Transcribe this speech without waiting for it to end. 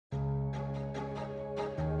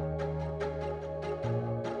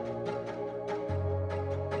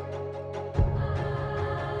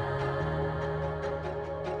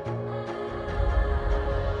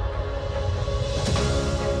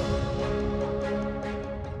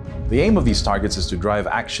The aim of these targets is to drive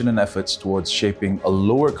action and efforts towards shaping a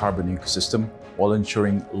lower carbon ecosystem while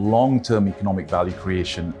ensuring long-term economic value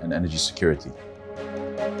creation and energy security.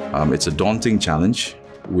 It's a daunting challenge.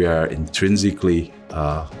 We are intrinsically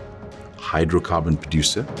a hydrocarbon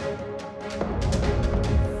producer.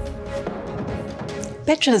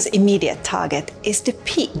 PETRONAS' immediate target is to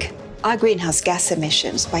peak our greenhouse gas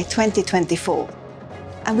emissions by 2024.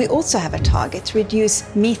 And we also have a target to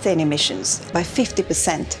reduce methane emissions by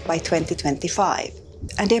 50% by 2025.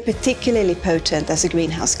 And they're particularly potent as a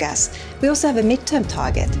greenhouse gas. We also have a midterm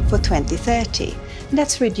target for 2030, and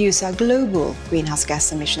that's to reduce our global greenhouse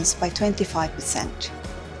gas emissions by 25%.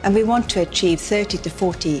 And we want to achieve 30 to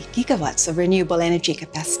 40 gigawatts of renewable energy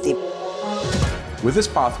capacity. With this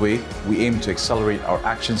pathway, we aim to accelerate our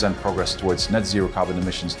actions and progress towards net zero carbon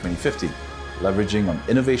emissions 2050, leveraging on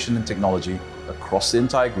innovation and technology across the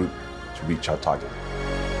entire group to reach our target.